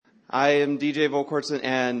I am DJ Volkortson,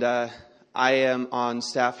 and I am on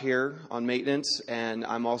staff here on maintenance, and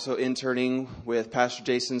I'm also interning with Pastor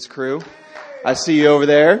Jason's crew. I see you over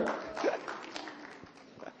there.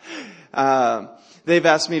 They've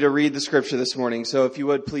asked me to read the scripture this morning, so if you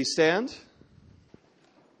would please stand.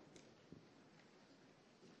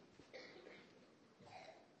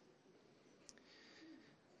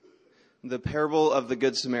 The parable of the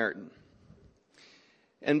Good Samaritan.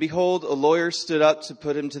 And behold, a lawyer stood up to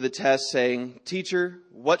put him to the test, saying, "Teacher,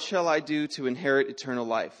 what shall I do to inherit eternal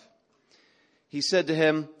life?" He said to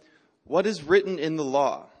him, "What is written in the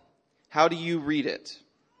law? How do you read it?"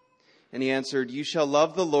 And he answered, "You shall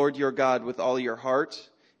love the Lord your God with all your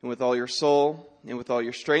heart, and with all your soul, and with all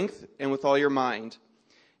your strength, and with all your mind,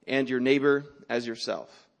 and your neighbor as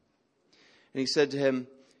yourself." And he said to him,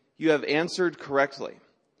 "You have answered correctly.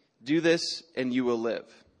 Do this, and you will live."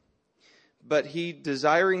 But he,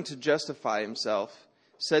 desiring to justify himself,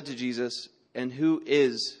 said to Jesus, "And who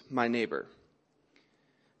is my neighbor?"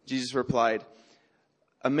 Jesus replied,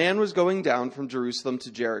 "A man was going down from Jerusalem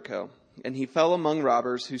to Jericho, and he fell among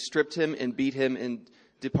robbers who stripped him and beat him and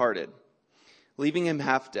departed, leaving him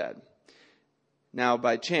half dead. Now,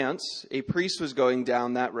 by chance, a priest was going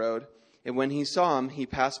down that road, and when he saw him, he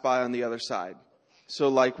passed by on the other side. So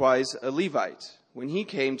likewise, a Levite, when he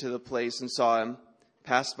came to the place and saw him,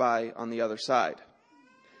 passed by on the other side.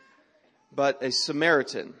 But a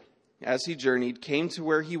Samaritan, as he journeyed, came to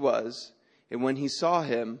where he was, and when he saw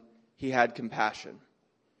him, he had compassion.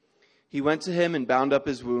 He went to him and bound up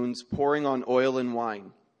his wounds, pouring on oil and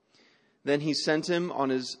wine. Then he sent him on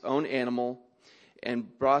his own animal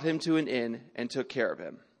and brought him to an inn and took care of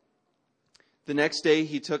him. The next day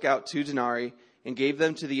he took out 2 denarii and gave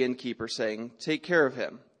them to the innkeeper, saying, 'Take care of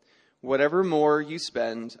him. Whatever more you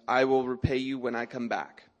spend, I will repay you when I come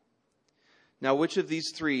back.' Now, which of these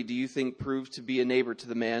 3 do you think proved to be a neighbor to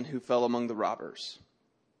the man who fell among the robbers?"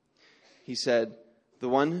 He said, "The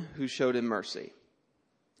one who showed him mercy."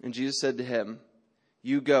 And Jesus said to him,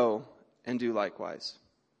 "You go and do likewise."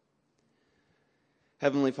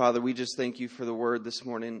 Heavenly Father, we just thank you for the word this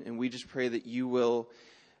morning, and we just pray that you will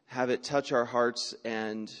have it touch our hearts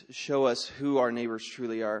and show us who our neighbors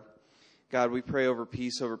truly are. God, we pray over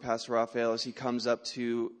peace over Pastor Raphael as he comes up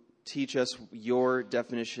to teach us your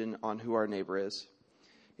definition on who our neighbor is.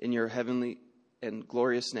 In your heavenly and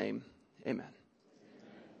glorious name, amen.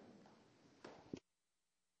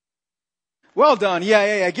 Well done.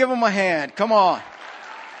 Yeah. Give him a hand. Come on.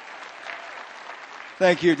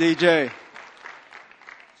 Thank you, DJ.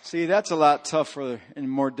 See, that's a lot tougher and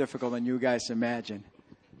more difficult than you guys imagine.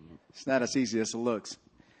 It's not as easy as it looks.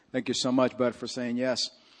 Thank you so much, bud, for saying yes.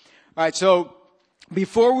 All right, so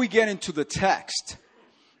before we get into the text,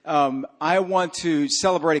 I want to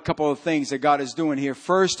celebrate a couple of things that God is doing here.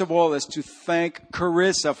 First of all, is to thank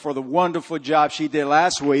Carissa for the wonderful job she did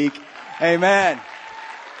last week. Amen.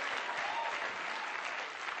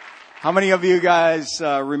 How many of you guys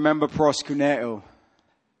remember proskuneo?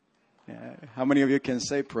 Yeah. How many of you can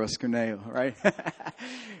say proskuneo, right?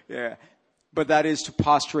 Yeah. But that is to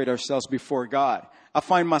prostrate ourselves before God. I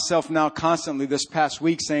find myself now constantly this past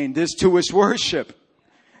week saying, this too is worship.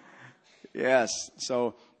 Yes.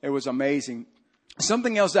 So it was amazing.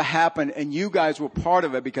 Something else that happened, and you guys were part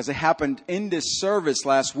of it because it happened in this service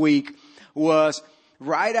last week, was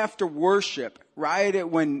right after worship,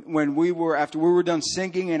 when we were done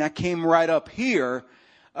singing and I came right up here,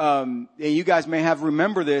 and you guys may have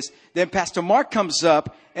remembered this, then Pastor Mark comes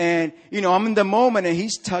up and, I'm in the moment and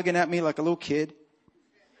he's tugging at me like a little kid.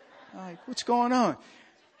 Like, what's going on?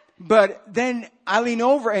 But then I lean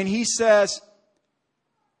over and he says,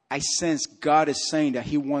 I sense God is saying that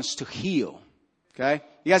he wants to heal. Okay.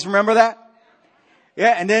 You guys remember that?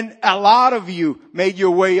 Yeah. And then a lot of you made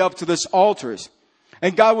your way up to this altars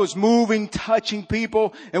and God was moving, touching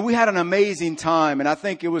people. And we had an amazing time. And I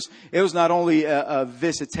think it was not only a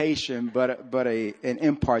visitation, but an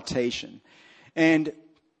impartation. And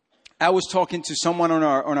I was talking to someone on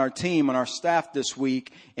our team, on our staff this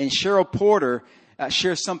week, and Cheryl Porter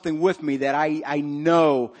shared something with me that I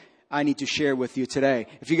know I need to share with you today.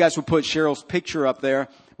 If you guys would put Cheryl's picture up there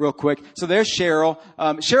real quick. So there's Cheryl.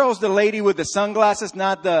 Cheryl's the lady with the sunglasses,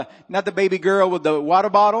 not the baby girl with the water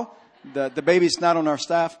bottle. The baby's not on our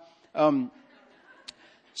staff.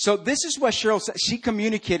 So this is what Cheryl said. She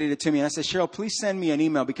communicated it to me. And I said, Cheryl, please send me an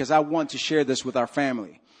email because I want to share this with our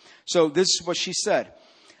family. So this is what she said.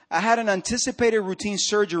 I had an anticipated routine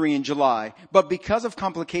surgery in July, but because of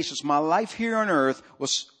complications, my life here on earth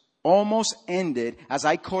was almost ended as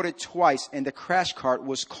I caught it twice and the crash cart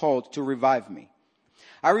was called to revive me.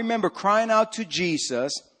 I remember crying out to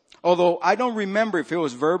Jesus, although I don't remember if it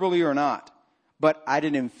was verbally or not. but I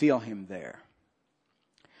didn't feel him there.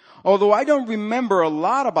 Although I don't remember a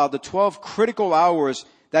lot about the 12 critical hours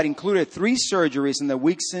that included 3 surgeries in the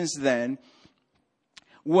week since then,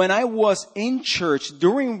 when I was in church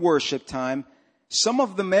during worship time, some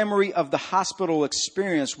of the memory of the hospital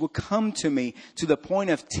experience would come to me to the point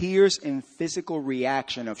of tears and physical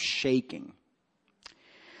reaction of shaking.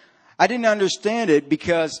 I didn't understand it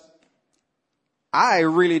because I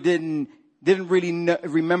really didn't really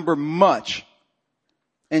remember much.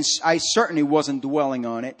 And I certainly wasn't dwelling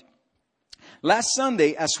on it. Last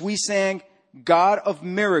Sunday, as we sang God of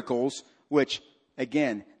Miracles, which,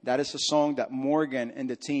 again, that is a song that Morgan and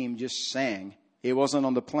the team just sang. It wasn't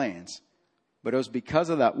on the plans. But it was because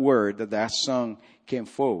of that word that song came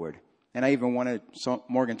forward. And I even wanted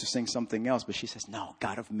Morgan to sing something else, but she says, no,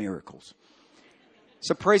 God of Miracles.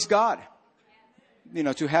 So praise God,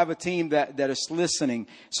 to have a team that is listening.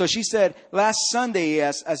 So she said, last Sunday,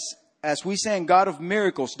 as we sang God of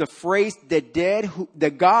Miracles, the phrase,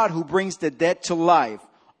 the God who brings the dead to life,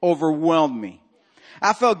 overwhelmed me.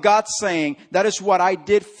 I felt God saying, that is what I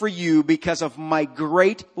did for you because of my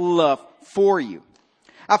great love for you.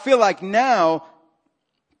 I feel like now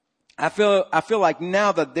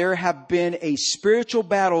that there have been a spiritual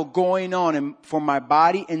battle going on for my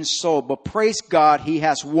body and soul, but praise God, He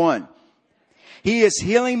has won. He is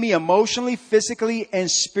healing me emotionally, physically, and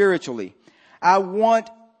spiritually. I want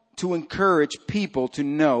to encourage people to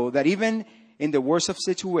know that even in the worst of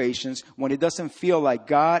situations, when it doesn't feel like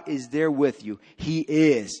God is there with you, He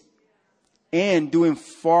is. And doing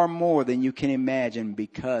far more than you can imagine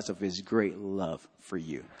because of His great love for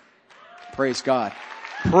you. Praise God.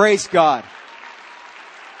 Praise God.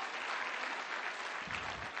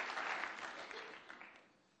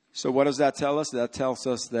 So what does that tell us? That tells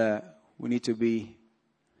us that we need to be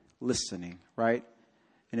listening, right?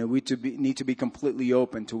 And we need to be completely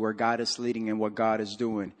open to where God is leading and what God is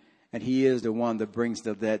doing. And He is the one that brings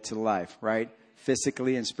the dead to life, right?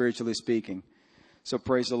 Physically and spiritually speaking. So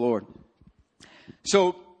praise the Lord.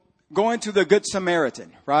 So going to the Good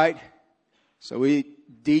Samaritan, right? So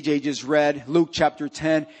DJ just read Luke chapter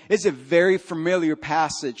 10. It's a very familiar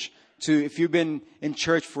passage if you've been in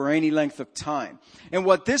church for any length of time. And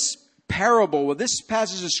what this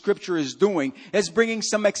passage of scripture is doing is bringing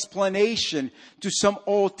some explanation to some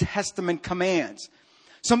Old Testament commands.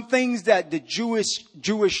 Some things that the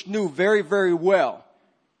Jewish knew very, very well.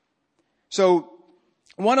 So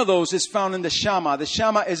one of those is found in the Shema. The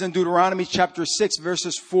Shema is in Deuteronomy chapter 6,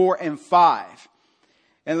 verses 4 and 5.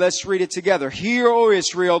 And let's read it together. Hear, O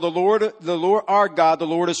Israel, the Lord our God, the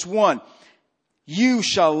Lord is one. You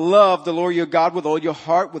shall love the Lord your God with all your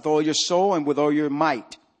heart, with all your soul, and with all your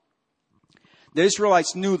might. The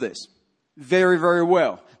Israelites knew this very, very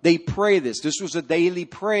well. They pray this. This was a daily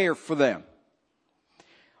prayer for them.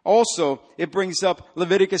 Also, it brings up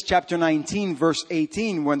Leviticus chapter 19, verse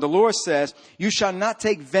 18, when the Lord says, you shall not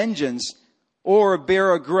take vengeance or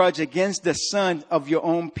bear a grudge against the son of your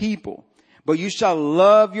own people, but you shall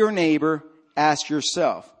love your neighbor as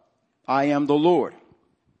yourself. I am the Lord.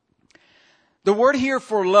 The word here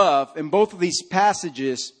for love in both of these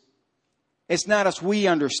passages is not as we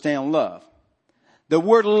understand love. The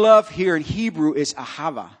word love here in Hebrew is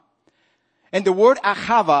ahava. And the word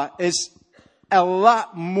ahava is a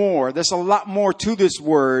lot more. There's a lot more to this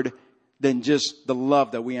word than just the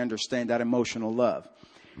love that we understand, that emotional love.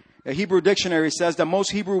 The Hebrew dictionary says that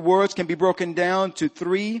most Hebrew words can be broken down to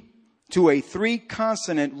a three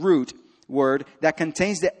consonant root word that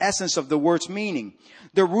contains the essence of the word's meaning.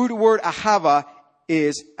 The root word ahava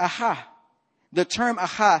is aha. The term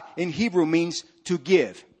aha in Hebrew means to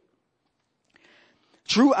give.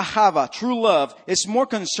 True ahava, true love, is more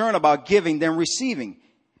concerned about giving than receiving.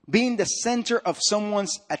 Being the center of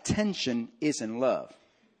someone's attention isn't love.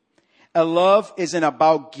 A love isn't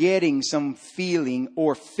about getting some feeling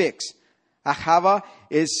or fix. Ahava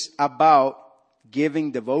is about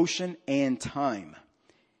giving devotion and time.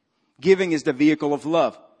 Giving is the vehicle of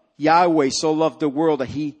love. Yahweh so loved the world that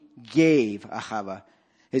He gave ahava,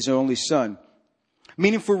 His only Son.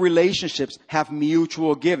 Meaningful relationships have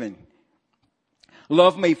mutual giving.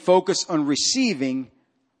 Love may focus on receiving,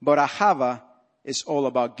 but ahava is all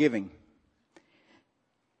about giving.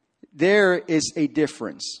 There is a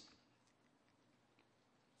difference.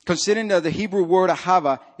 Considering that the Hebrew word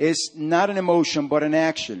ahava is not an emotion, but an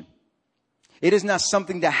action. It is not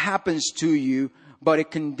something that happens to you, but a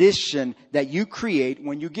condition that you create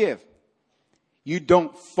when you give. You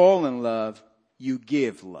don't fall in love, you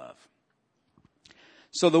give love.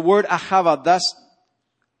 So the word ahava, that's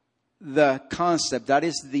the concept, that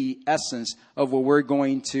is the essence of what we're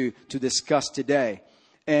going to discuss today.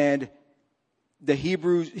 And the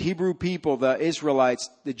Hebrew people, the Israelites,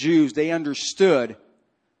 the Jews, they understood,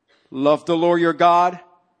 love the Lord your God,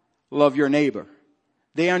 love your neighbor.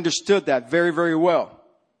 They understood that very, very well.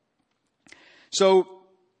 So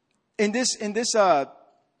in this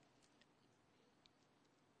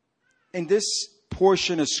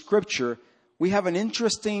portion of scripture, we have an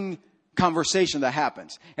interesting conversation that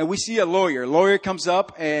happens. And we see a lawyer. A lawyer comes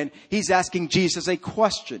up and he's asking Jesus a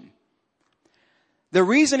question. The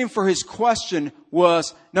reasoning for his question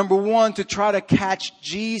was, number one, to try to catch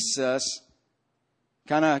Jesus,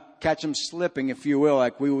 kind of catch him slipping, if you will,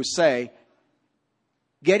 like we would say.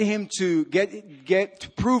 Get him to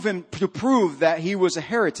prove that he was a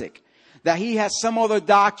heretic, that he has some other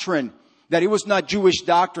doctrine, that it was not Jewish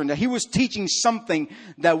doctrine, that he was teaching something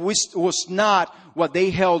that was not what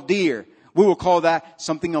they held dear. We will call that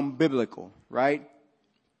something unbiblical, right?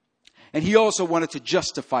 And he also wanted to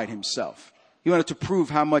justify himself. He wanted to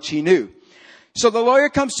prove how much he knew. So the lawyer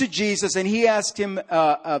comes to Jesus and he asked him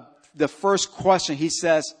the first question. He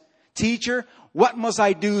says, "Teacher, what must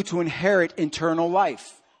I do to inherit eternal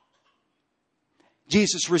life?"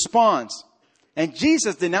 Jesus responds. And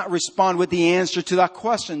Jesus did not respond with the answer to that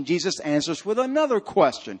question. Jesus answers with another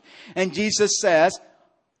question. And Jesus says,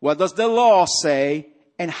 "What does the law say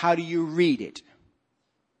and how do you read it?"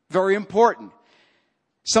 Very important.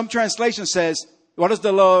 Some translation says, what does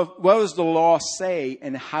the law say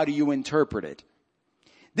and how do you interpret it?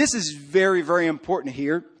 This is very, very important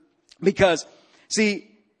here because,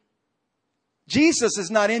 see, Jesus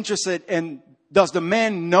is not interested in does the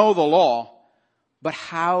man know the law, but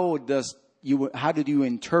how did you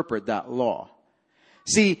interpret that law?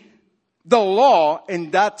 See, the law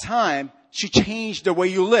in that time should change the way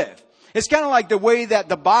you live. It's kind of like the way that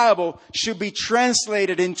the Bible should be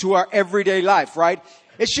translated into our everyday life, right?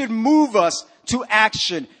 It should move us to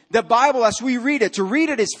action. The Bible, as we read it, to read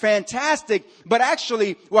it is fantastic, but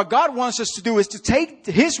actually what God wants us to do is to take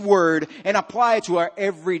His word and apply it to our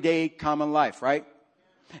everyday common life, right?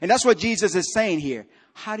 And that's what Jesus is saying here.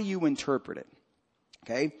 How do you interpret it?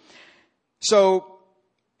 Okay. So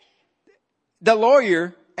the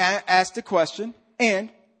lawyer asked the question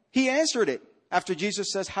and he answered it after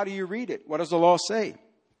Jesus says, how do you read it? What does the law say?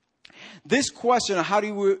 This question, how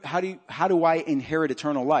do I inherit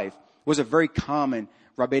eternal life, was a very common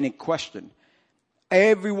rabbinic question.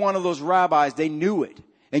 Every one of those rabbis, they knew it.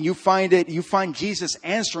 And you find Jesus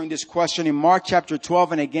answering this question in Mark chapter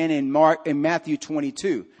 12 and again in Matthew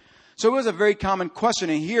 22. So it was a very common question.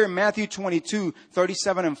 And here in Matthew 22,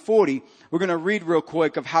 37 and 40, we're going to read real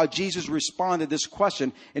quick of how Jesus responded to this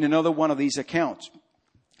question in another one of these accounts.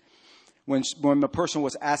 When the person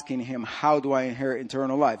was asking him, how do I inherit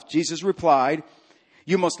eternal life? Jesus replied,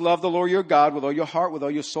 you must love the Lord your God with all your heart, with all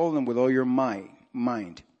your soul, and with all your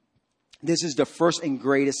mind. This is the first and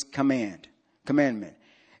greatest commandment.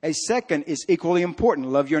 A second is equally important.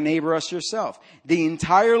 Love your neighbor as yourself. The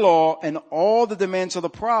entire law and all the demands of the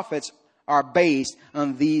prophets are based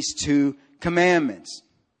on these two commandments.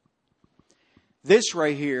 This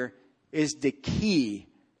right here is the key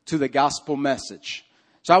to the gospel message.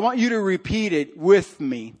 So I want you to repeat it with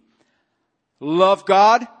me. Love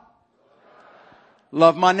God.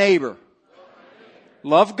 Love my neighbor.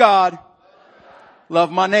 Love God.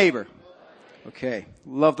 Love my neighbor. Okay.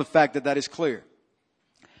 Love the fact that is clear.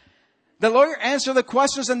 The lawyer answered the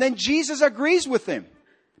questions and then Jesus agrees with him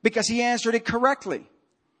because he answered it correctly.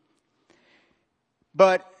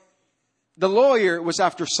 But the lawyer was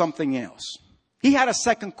after something else. He had a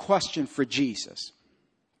second question for Jesus.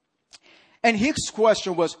 And his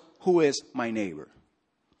question was, who is my neighbor?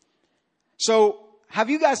 So have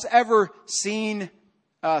you guys ever seen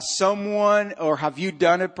someone, or have you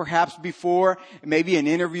done it perhaps before? Maybe an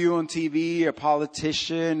interview on TV, a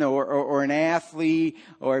politician or an athlete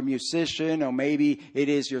or a musician, or maybe it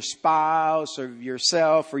is your spouse or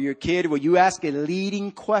yourself or your kid. Will you ask a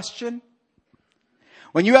leading question?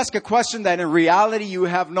 When you ask a question that in reality you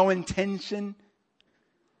have no intention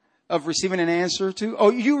of receiving an answer to,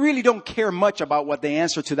 or you really don't care much about what the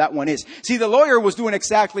answer to that one is. See, the lawyer was doing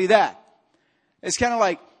exactly that. It's kind of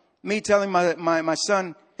like me telling my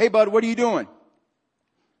son, hey, bud, what are you doing?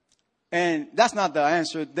 And that's not the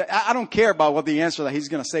answer. I don't care about what the answer that he's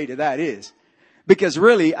going to say to that is. Because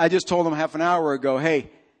really, I just told him half an hour ago, hey,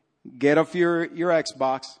 get off your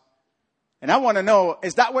Xbox. And I want to know,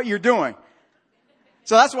 is that what you're doing?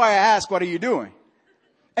 So that's why I ask, what are you doing?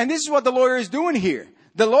 And this is what the lawyer is doing here.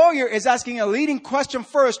 The lawyer is asking a leading question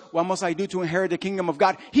first. What must I do to inherit the kingdom of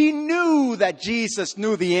God? He knew that Jesus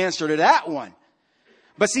knew the answer to that one.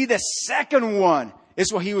 But see, the second one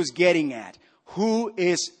is what he was getting at. Who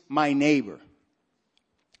is my neighbor?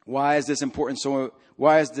 Why is this important?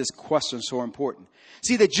 Why is this question so important?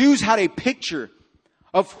 See, the Jews had a picture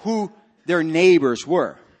of who their neighbors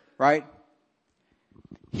were, right?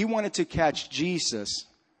 He wanted to catch Jesus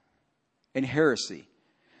in heresy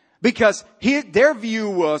because their view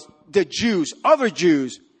was the Jews, other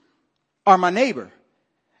Jews, are my neighbor.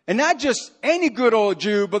 And not just any good old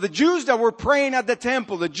Jew, but the Jews that were praying at the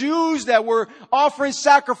temple, the Jews that were offering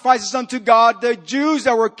sacrifices unto God, the Jews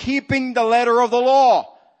that were keeping the letter of the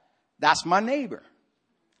law. That's my neighbor.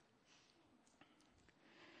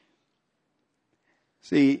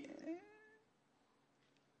 See,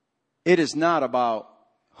 it is not about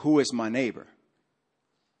who is my neighbor.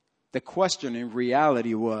 The question in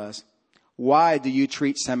reality was, why do you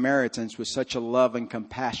treat Samaritans with such a love and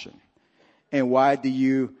compassion? And why do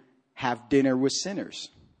you have dinner with sinners?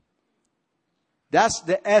 That's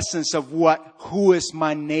the essence of who is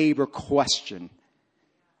my neighbor question.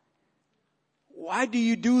 Why do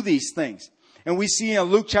you do these things? And we see in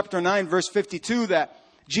Luke chapter 9, verse 52, that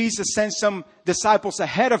Jesus sent some disciples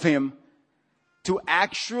ahead of him to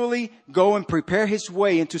actually go and prepare his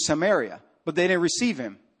way into Samaria. But they didn't receive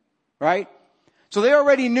him, right? So they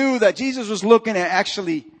already knew that Jesus was looking at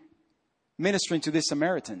actually ministering to the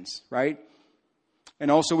Samaritans, right? And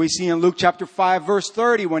also we see in Luke chapter 5, verse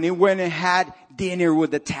 30, when he went and had dinner with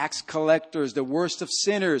the tax collectors, the worst of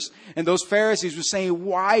sinners. And those Pharisees were saying,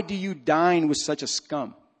 why do you dine with such a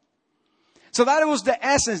scum? So that was the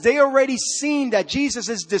essence. They already seen that Jesus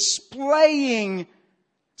is displaying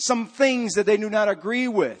some things that they do not agree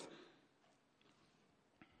with.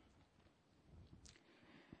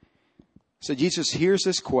 So Jesus hears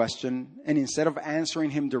this question, and instead of answering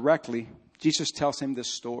him directly, Jesus tells him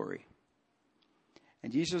this story.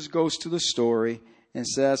 And Jesus goes to the story and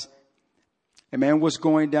says, a man was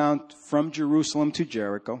going down from Jerusalem to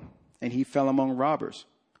Jericho, and he fell among robbers,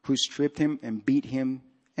 who stripped him and beat him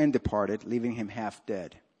and departed, leaving him half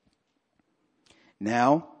dead.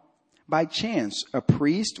 Now, by chance, a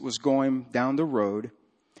priest was going down the road,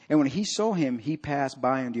 and when he saw him, he passed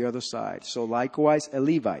by on the other side. So likewise, a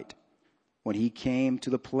Levite, when he came to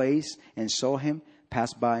the place and saw him,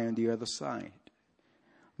 passed by on the other side.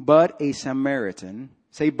 But a Samaritan,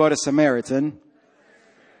 say, but a Samaritan,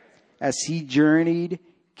 as he journeyed,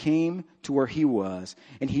 came to where he was,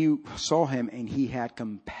 and he saw him, and he had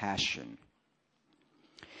compassion.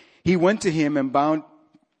 He went to him and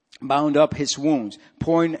bound up his wounds,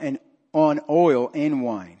 pouring on oil and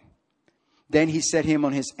wine. Then he set him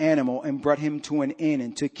on his animal and brought him to an inn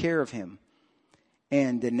and took care of him.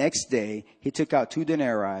 And the next day he took out 2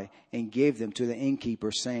 denarii and gave them to the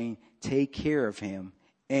innkeeper, saying, take care of him,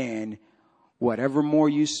 and whatever more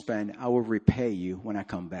you spend, I will repay you when I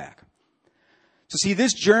come back. So see,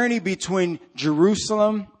 this journey between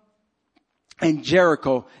Jerusalem and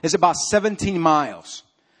Jericho is about 17 miles.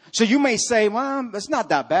 So you may say, well, that's not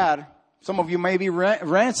that bad. Some of you maybe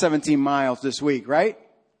ran 17 miles this week, right?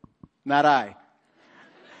 Not I.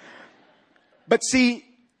 But see,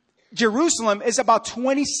 Jerusalem is about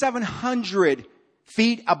 2,700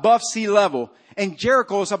 feet above sea level, and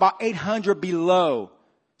Jericho is about 800 below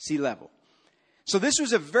sea level. So this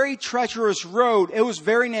was a very treacherous road. It was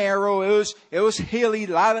very narrow. It was hilly,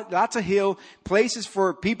 lots of hill, places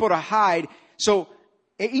for people to hide. So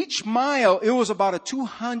each mile, it was about a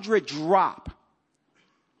 200 drop.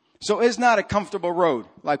 So it's not a comfortable road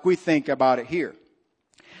like we think about it here.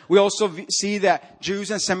 We also see that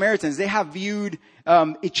Jews and Samaritans, they have viewed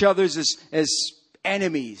each other as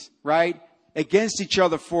enemies, right? Against each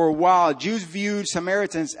other for a while. Jews viewed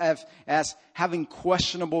Samaritans as having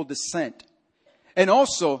questionable descent. And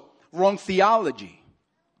also wrong theology.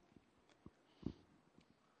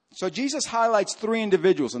 So Jesus highlights 3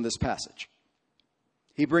 individuals in this passage.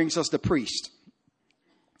 He brings us the priest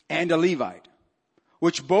and a Levite,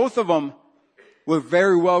 which both of them were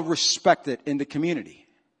very well respected in the community.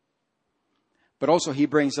 But also he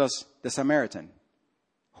brings us the Samaritan,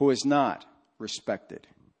 who is not respected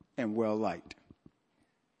and well liked.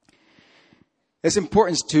 It's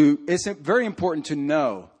very important to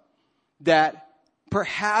know that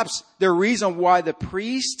perhaps the reason why the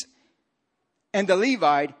priest and the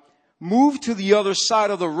Levite moved to the other side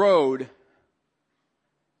of the road,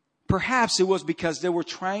 perhaps it was because they were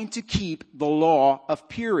trying to keep the law of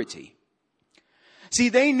purity. See,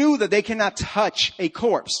 they knew that they cannot touch a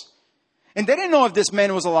corpse. And they didn't know if this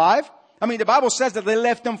man was alive. I mean, the Bible says that they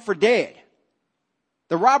left him for dead.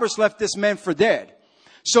 The robbers left this man for dead.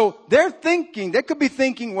 So they could be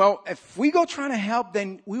thinking, well, if we go trying to help,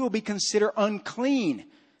 then we will be considered unclean.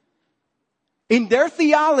 In their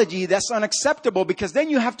theology, that's unacceptable, because then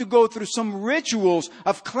you have to go through some rituals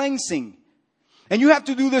of cleansing. And you have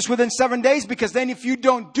to do this within 7 days, because then if you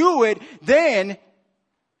don't do it, then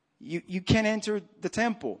you can't enter the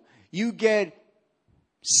temple. You get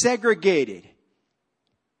segregated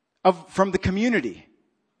from the community.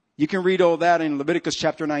 You can read all that in Leviticus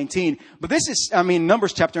chapter 19. But this is,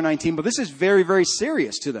 Numbers chapter 19, but this is very, very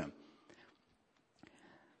serious to them.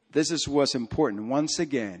 This is what's important. Once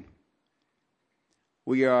again,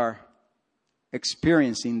 we are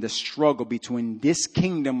experiencing the struggle between this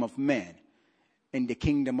kingdom of man and the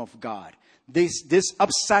kingdom of God. This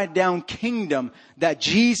upside down kingdom that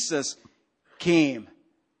Jesus came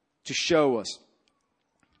to show us.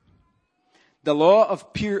 The law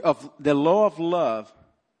of love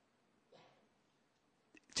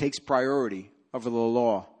takes priority over the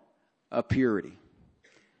law of purity.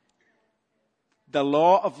 The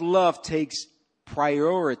law of love takes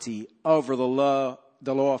priority over the law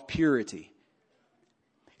of purity.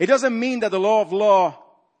 It doesn't mean that the law of law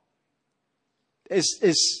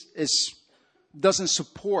doesn't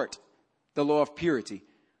support the law of purity,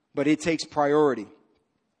 but it takes priority.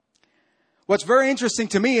 What's very interesting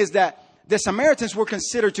to me is that the Samaritans were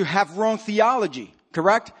considered to have wrong theology,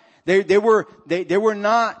 correct? They were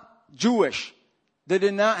not Jewish. They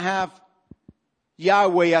did not have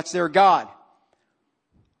Yahweh as their God.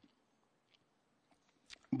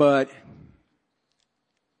 But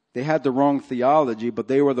they had the wrong theology, but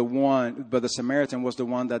the Samaritan was the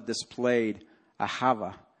one that displayed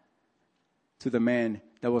ahava to the man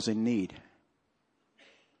that was in need.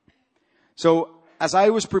 So as I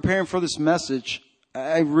was preparing for this message,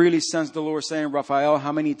 I really sensed the Lord saying, Rafael,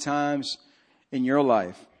 how many times in your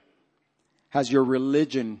life has your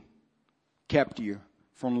religion kept you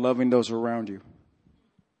from loving those around you?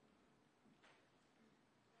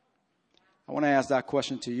 I want to ask that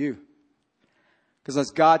question to you. Because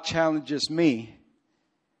as God challenges me,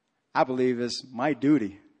 I believe it's my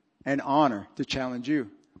duty and honor to challenge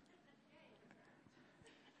you.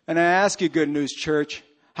 And I ask you, Good News Church,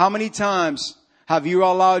 how many times have you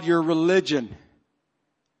allowed your religion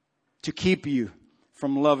to keep you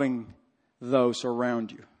from loving those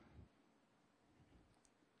around you?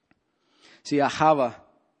 See, ahava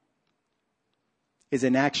is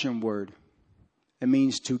an action word. It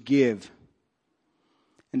means to give.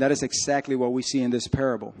 And that is exactly what we see in this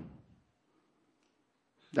parable.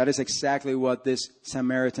 That is exactly what this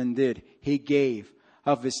Samaritan did. He gave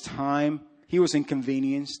of his time. He was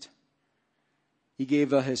inconvenienced. He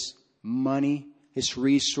gave of his money, his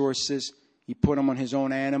resources. He put them on his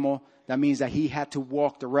own animal. That means that he had to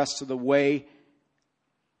walk the rest of the way.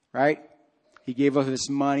 Right? He gave of his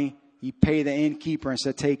money. He paid the innkeeper and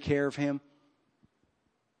said, take care of him.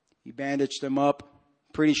 He bandaged him up.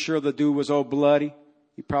 Pretty sure the dude was all bloody.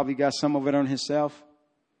 He probably got some of it on himself.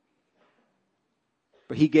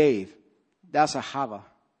 But he gave. That's ahava.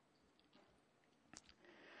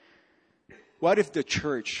 What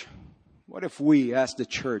if we as the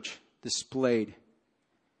church displayed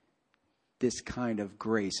this kind of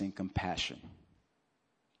grace and compassion?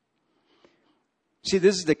 See,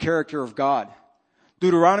 this is the character of God.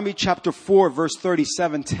 Deuteronomy chapter 4 verse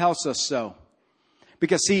 37 tells us so.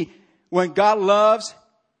 Because see, when God loves,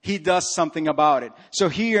 He does something about it. So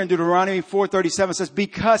here in Deuteronomy 4:37 says,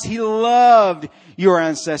 because He loved your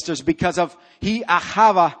ancestors, because of He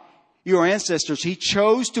ahava your ancestors, He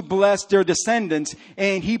chose to bless their descendants,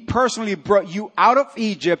 and He personally brought you out of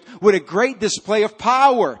Egypt with a great display of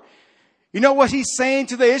power. You know what He's saying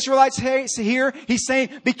to the Israelites here? He's saying,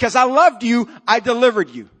 because I loved you, I delivered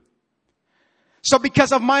you. So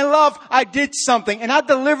because of my love, I did something, and I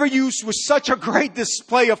delivered you with such a great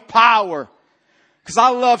display of power. Because I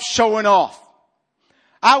love showing off.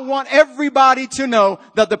 I want everybody to know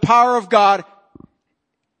that the power of God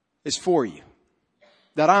is for you.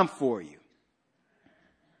 That I'm for you.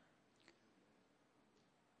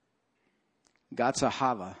 God's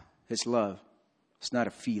ahava, His love, it's not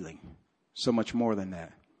a feeling. So much more than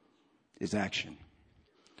that. It's action.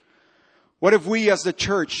 What if we as the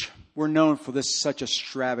church were known for this such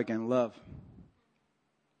extravagant love?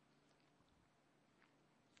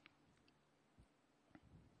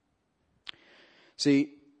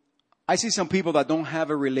 See, I see some people that don't have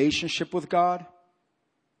a relationship with God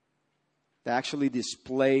that actually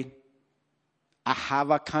display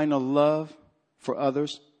ahava kind of love for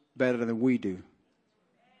others better than we do.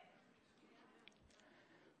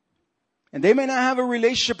 And they may not have a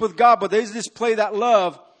relationship with God, but they display that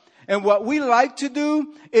love. And what we like to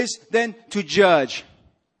do is then to judge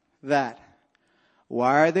that.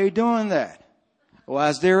 Why are they doing that?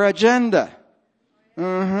 What's their agenda?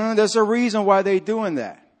 There's a reason why they're doing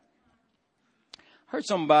that. I heard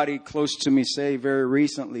somebody close to me say very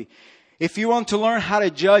recently, If you want to learn how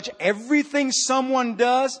to judge everything someone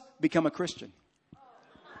does, become a Christian.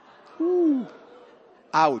 Ooh.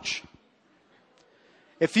 Ouch.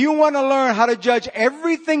 If you want to learn how to judge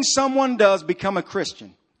everything someone does, become a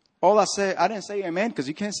Christian. All I didn't say amen because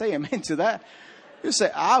you can't say amen to that. You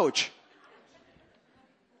say, ouch.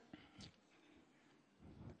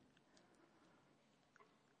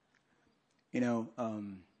 You know,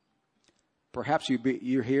 perhaps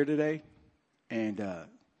you're here today and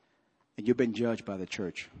you've been judged by the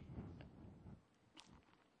church.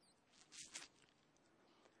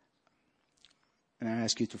 And I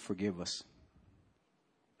ask you to forgive us.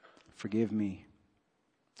 Forgive me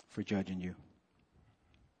for judging you.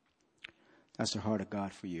 That's the heart of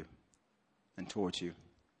God for you and towards you.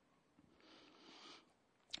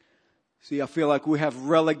 See, I feel like we have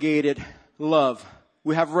relegated love.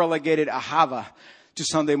 We have relegated ahava to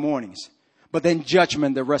Sunday mornings, but then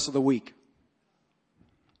judgment the rest of the week.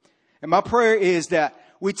 And my prayer is that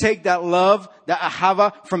we take that love, that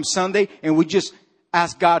ahava from Sunday, and we just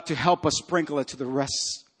ask God to help us sprinkle it to the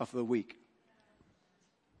rest of the week.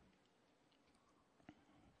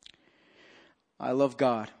 I love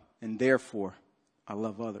God, and therefore I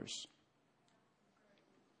love others.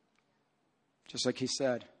 Just like he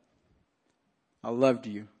said, I loved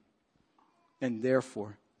you, and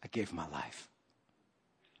therefore I gave my life.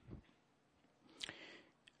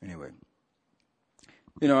 Anyway,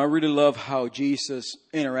 you know, I really love how Jesus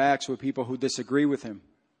interacts with people who disagree with him.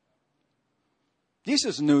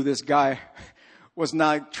 Jesus knew this guy was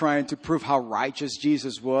not trying to prove how righteous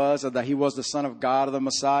Jesus was or that he was the Son of God or the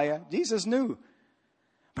Messiah. Jesus knew.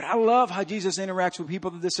 But I love how Jesus interacts with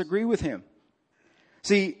people that disagree with him.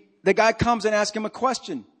 See, the guy comes and asks him a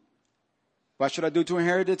question. What should I do to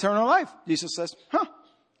inherit eternal life? Jesus says,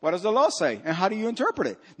 what does the law say? And how do you interpret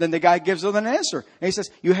it? Then the guy gives him an answer. And he says,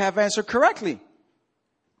 you have answered correctly.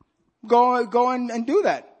 Go and do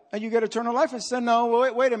that. And you get eternal life. And he said,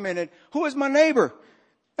 no, wait a minute. Who is my neighbor?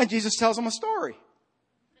 And Jesus tells him a story.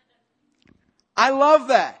 I love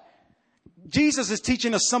that. Jesus is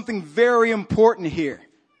teaching us something very important here.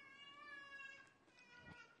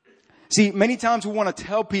 See, many times we want to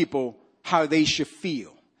tell people how they should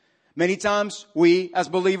feel. Many times we, as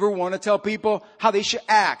believers, want to tell people how they should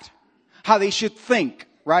act, how they should think,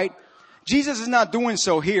 right? Jesus is not doing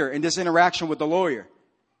so here in this interaction with the lawyer.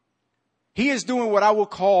 He is doing what I will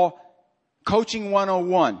call coaching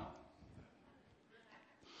 101.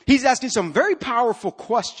 He's asking some very powerful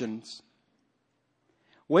questions,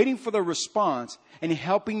 waiting for the response, and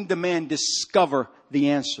helping the man discover the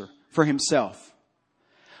answer for himself.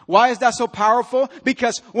 Why is that so powerful?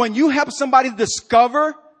 Because when you help somebody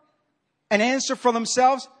discover an answer for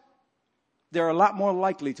themselves, they're a lot more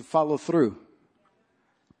likely to follow through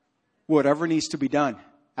whatever needs to be done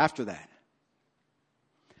after that.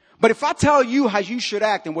 But if I tell you how you should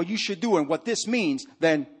act and what you should do and what this means,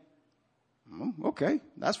 then, okay,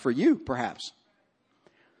 that's for you, perhaps.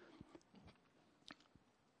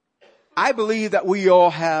 I believe that we all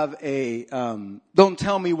have a don't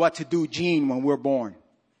tell me what to do gene when we're born.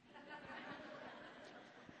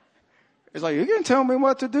 It's like, you can tell me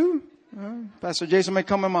what to do? Pastor Jason may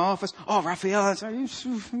come in my office. Oh, Raphael, are you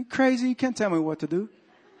crazy? You can't tell me what to do.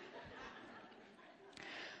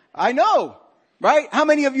 I know, right? How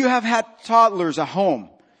many of you have had toddlers at home?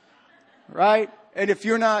 Right? And if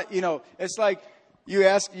you're not, it's like you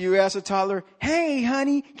ask a toddler, hey,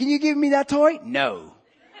 honey, can you give me that toy? No.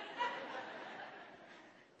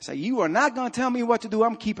 It's like, you are not going to tell me what to do.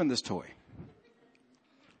 I'm keeping this toy.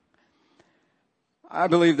 I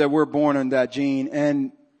believe that we're born in that gene.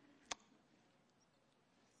 And,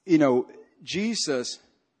 Jesus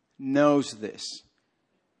knows this.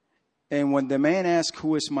 And when the man asks,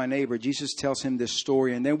 who is my neighbor? Jesus tells him this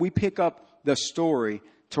story. And then we pick up the story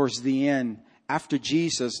towards the end after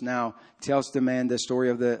Jesus now tells the man the story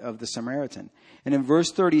of the Samaritan. And in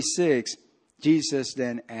verse 36, Jesus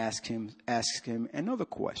then asks him another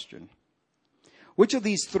question. Which of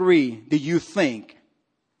these three do you think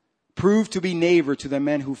proved to be neighbor to the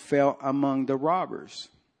man who fell among the robbers?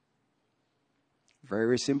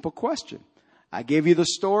 Very simple question. I gave you the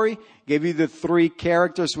story, gave you the three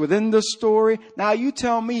characters within the story. Now you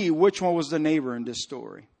tell me which one was the neighbor in this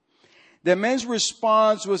story. The man's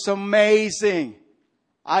response was amazing.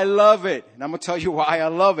 I love it. And I'm going to tell you why I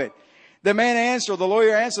love it. The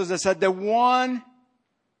lawyer answers and said, the one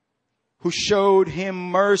who showed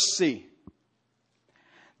him mercy.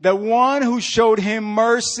 The one who showed him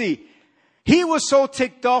mercy. He was so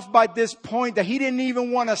ticked off by this point that he didn't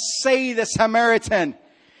even want to say the Samaritan.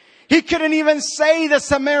 He couldn't even say the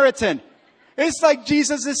Samaritan. It's like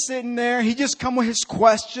Jesus is sitting there. He just come with his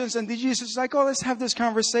questions. And Jesus is like, oh, let's have this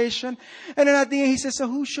conversation. And then at the end, he says, so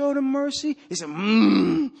who showed him mercy? He said,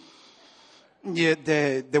 yeah,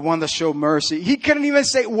 the one that showed mercy. He couldn't even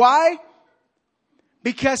say why.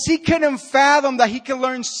 Because he couldn't fathom that he could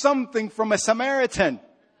learn something from a Samaritan.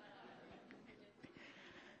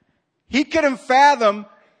 He couldn't fathom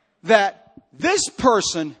that this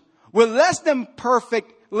person with less than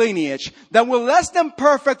perfect lineage, that with less than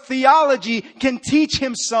perfect theology, can teach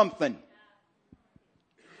him something.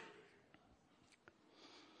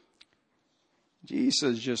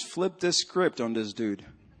 Jesus just flipped the script on this dude.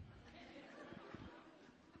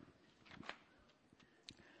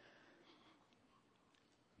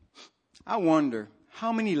 I wonder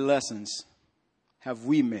how many lessons have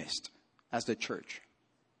we missed as the church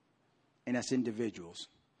and as individuals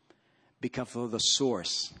because of the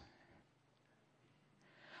source.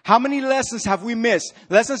 How many lessons have we missed?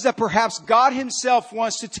 Lessons that perhaps God himself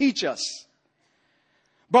wants to teach us.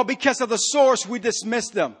 But because of the source, we dismiss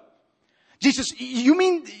them. Jesus, you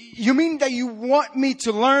mean that you want me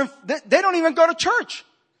to learn? They don't even go to church.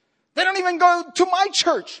 They don't even go to my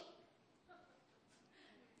church.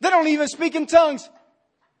 They don't even speak in tongues.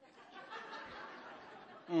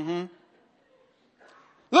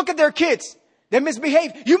 Look at their kids. They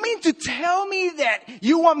misbehave. You mean to tell me that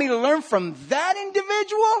you want me to learn from that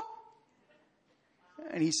individual?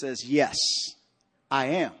 And he says, yes, I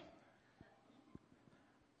am.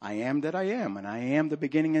 I am that I am. And I am the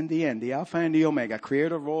beginning and the end, the Alpha and the Omega,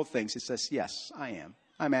 creator of all things. He says, yes, I am.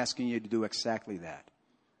 I'm asking you to do exactly that.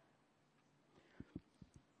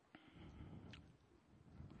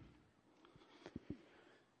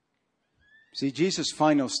 See, Jesus'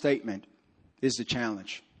 final statement is the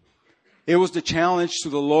challenge. It was the challenge to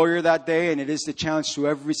the lawyer that day, and it is the challenge to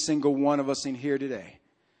every single one of us in here today.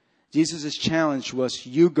 Jesus' challenge was,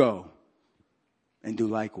 you go and do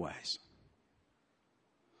likewise.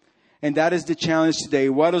 And that is the challenge today.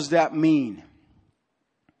 What does that mean?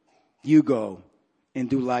 You go and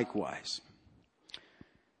do likewise.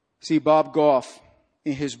 See, Bob Goff,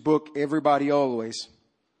 in his book, Everybody Always,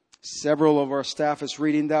 several of our staff is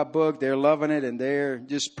reading that book. They're loving it, and they're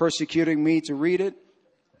just persecuting me to read it.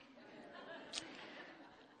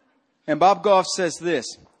 And Bob Goff says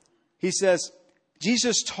this. He says,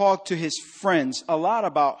 Jesus talked to his friends a lot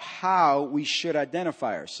about how we should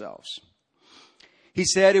identify ourselves. He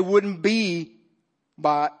said it wouldn't be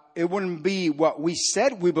what we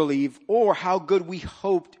said we believe or how good we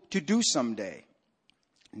hoped to do someday.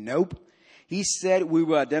 Nope. He said we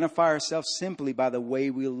will identify ourselves simply by the way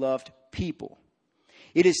we loved people.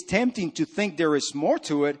 It is tempting to think there is more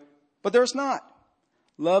to it, but there's not.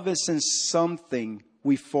 Love isn't something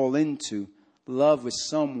we fall into. Love is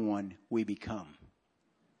someone we become.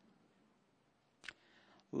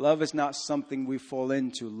 Love is not something we fall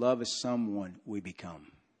into. Love is someone we become.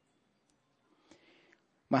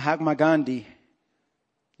 Mahatma Gandhi,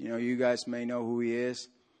 you guys may know who he is.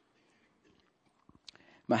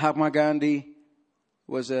 Mahatma Gandhi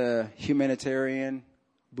was a humanitarian,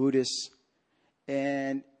 Buddhist,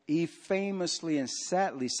 and he famously and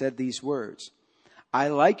sadly said these words, I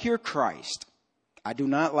like your Christ. I do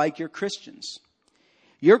not like your Christians.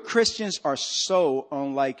 Your Christians are so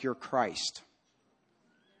unlike your Christ.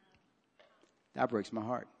 That breaks my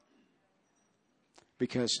heart.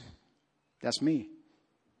 Because that's me.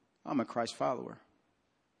 I'm a Christ follower.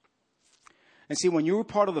 And see, when you're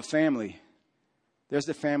part of the family, there's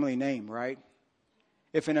the family name, right?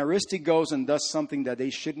 If an Aristi goes and does something that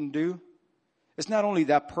they shouldn't do, it's not only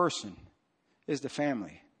that person, it's the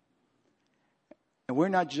family. And we're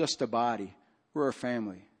not just a body. We're a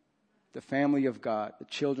family. The family of God, the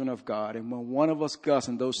children of God. And when one of us goes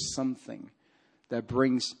and does something that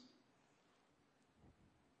brings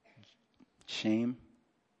shame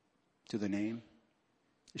to the name,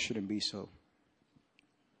 it shouldn't be so.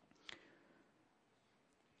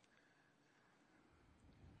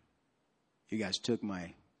 You guys took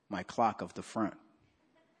my clock off the front.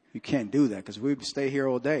 You can't do that because we stay here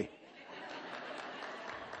all day.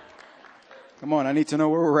 Come on, I need to know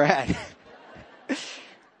where we're at.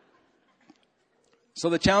 So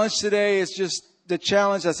the challenge today is just the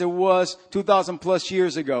challenge as it was 2,000 plus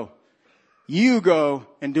years ago. You go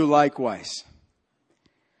and do likewise.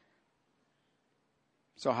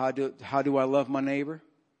 So how do I love my neighbor?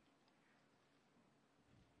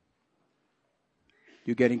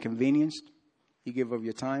 You get inconvenienced. You give of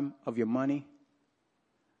your time, of your money,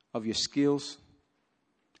 of your skills.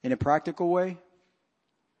 In a practical way,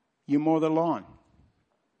 you mow their lawn.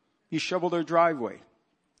 You shovel their driveway.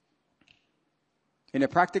 In a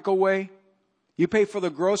practical way, You pay for the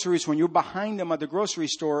groceries when you're behind them at the grocery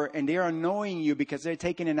store and they are annoying you because they're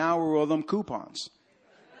taking an hour of them coupons.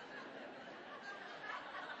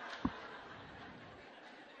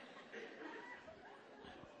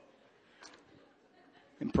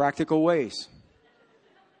 In practical ways.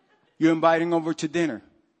 You're inviting over to dinner.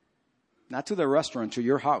 Not to the restaurant, to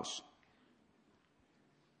your house.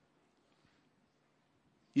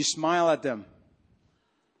 You smile at them.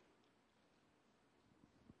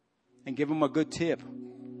 And give them a good tip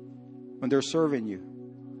when they're serving you.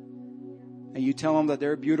 And you tell them that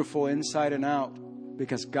they're beautiful inside and out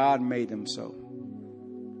because God made them so.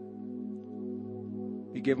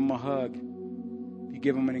 You give them a hug. You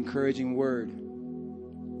give them an encouraging word.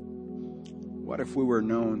 What if we were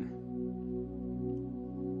known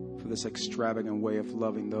for this extravagant way of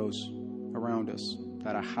loving those around us?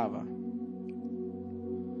 That ahava.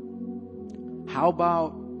 How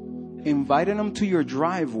about inviting them to your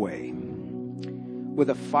driveway with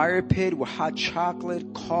a fire pit with hot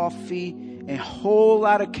chocolate, coffee, and a whole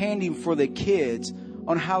lot of candy for the kids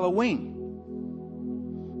on Halloween?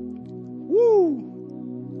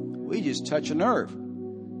 Woo! We just touch a nerve.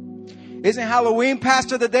 Isn't Halloween,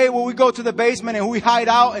 Pastor, the day where we go to the basement and we hide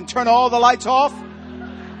out and turn all the lights off?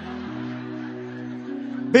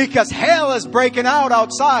 Because hell is breaking out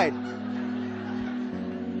outside.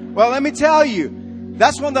 Well, let me tell you,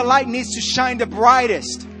 that's when the light needs to shine the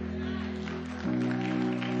brightest.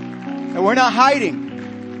 And we're not hiding.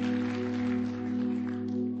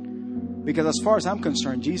 Because as far as I'm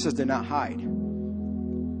concerned, Jesus did not hide.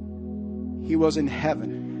 He was in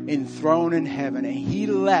heaven, enthroned in heaven, and He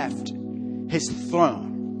left His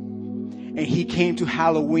throne. And He came to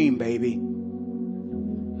Halloween, baby.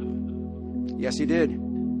 Yes, He did.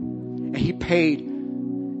 And He paid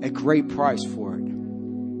a great price for it.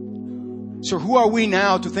 So who are we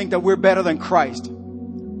now to think that we're better than Christ? I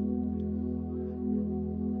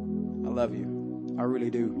love you. I really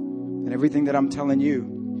do. And everything that I'm telling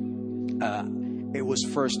you, it was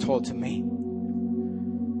first told to me.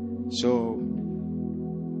 So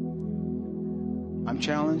I'm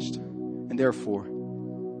challenged, and therefore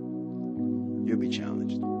you'll be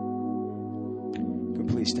challenged. Can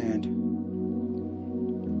please stand?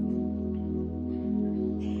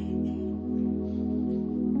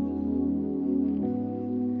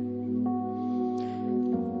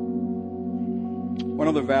 One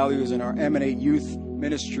of the values in our Emanate Youth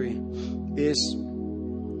Ministry is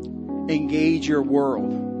engage your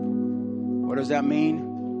world. What does that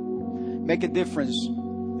mean? Make a difference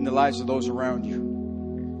in the lives of those around you.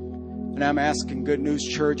 And I'm asking Good News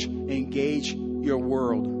Church, engage your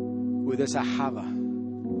world with this ahava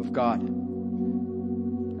of God.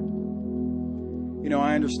 You know,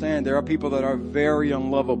 I understand there are people that are very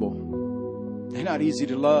unlovable. They're not easy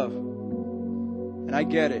to love. And I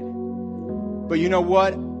get it. But you know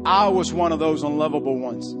what? I was one of those unlovable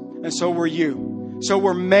ones. And so were you. So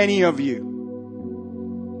were many of you.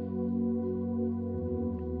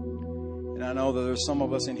 And I know that there's some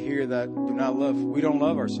of us in here that do not love. We don't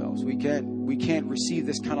love ourselves. We can't receive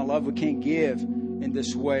this kind of love. We can't give in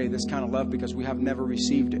this way, this kind of love, because we have never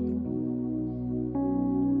received it.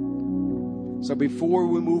 So before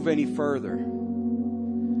we move any further,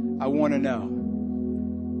 I want to know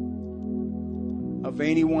of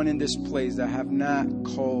anyone in this place that have not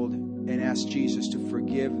called and asked Jesus to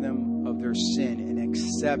forgive them of their sin and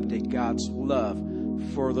accepted God's love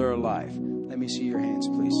for their life. Let me see your hands,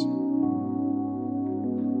 please.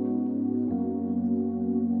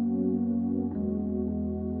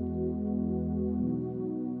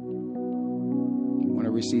 I want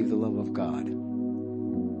to receive the love of God,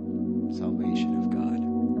 salvation of God.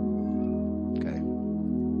 Okay.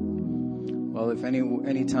 Well, if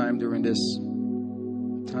any time during this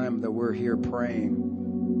time that we're here praying,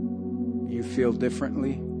 you feel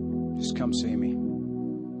differently, just come see me.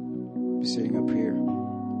 I'll be sitting up here.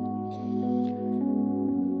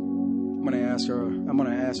 I'm going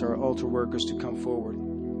to ask our altar workers to come forward.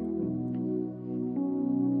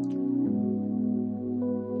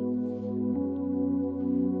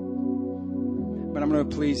 But I'm going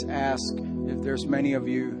to please ask if there's many of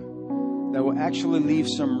you that will actually leave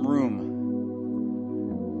some room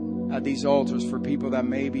at these altars for people that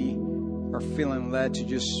maybe are feeling led to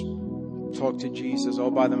just talk to Jesus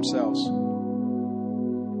all by themselves.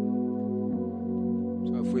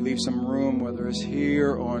 So if we leave some room, whether it's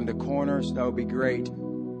here or in the corners, that would be great.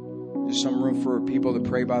 There's some room for people to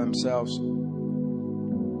pray by themselves.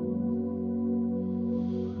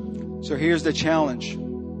 So here's the challenge.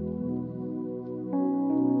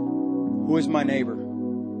 Who is my neighbor?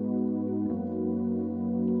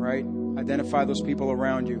 Right? Identify those people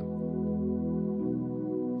around you.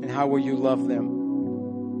 And how will you love them?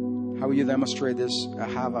 How will you demonstrate this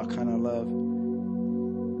ahava kind of love?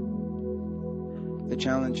 The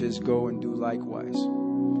challenge is go and do likewise.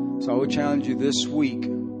 So I would challenge you this week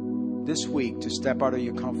to step out of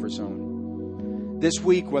your comfort zone. This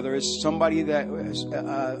week, whether it's somebody that is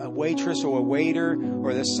a waitress or a waiter,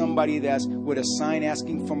 or there's somebody that's with a sign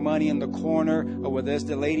asking for money in the corner, or whether it's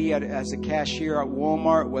the lady as a cashier at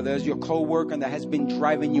Walmart, whether it's your coworker that has been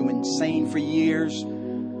driving you insane for years,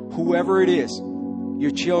 whoever it is,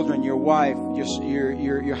 your children, your wife,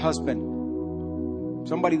 your husband,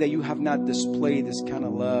 somebody that you have not displayed this kind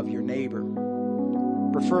of love, your neighbor.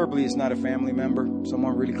 Preferably it's not a family member,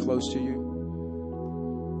 someone really close to you.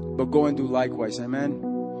 But go and do likewise. Amen.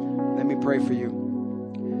 Let me pray for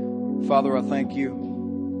you. Father, I thank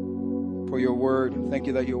you for your word. Thank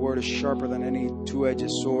you that your word is sharper than any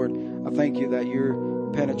two-edged sword. I thank you that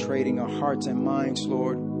you're penetrating our hearts and minds,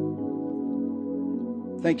 Lord.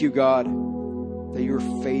 Thank you, God, that you're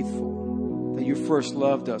faithful, that you first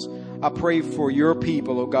loved us. I pray for your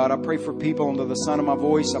people, oh God. I pray for people under the sound of my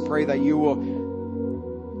voice. I pray that you will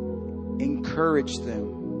encourage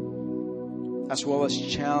them as well as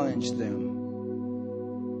challenge them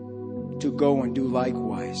to go and do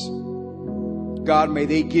likewise. God, may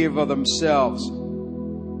they give of themselves.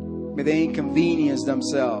 May they inconvenience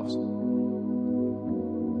themselves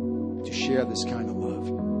to share this kind of love.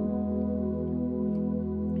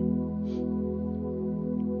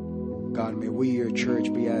 God, may we, your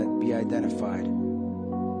church, be identified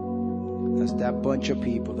as that bunch of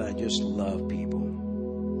people that just love people.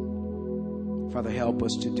 Father, help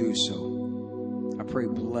us to do so. I pray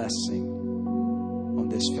blessing on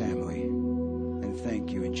this family. And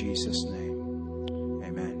thank you in Jesus' name.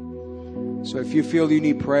 Amen. So if you feel you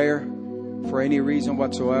need prayer for any reason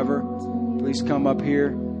whatsoever, please come up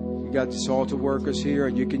here. We got these altar workers here,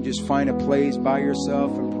 and you can just find a place by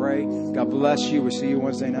yourself and pray. God bless you. We'll see you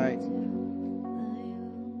Wednesday night.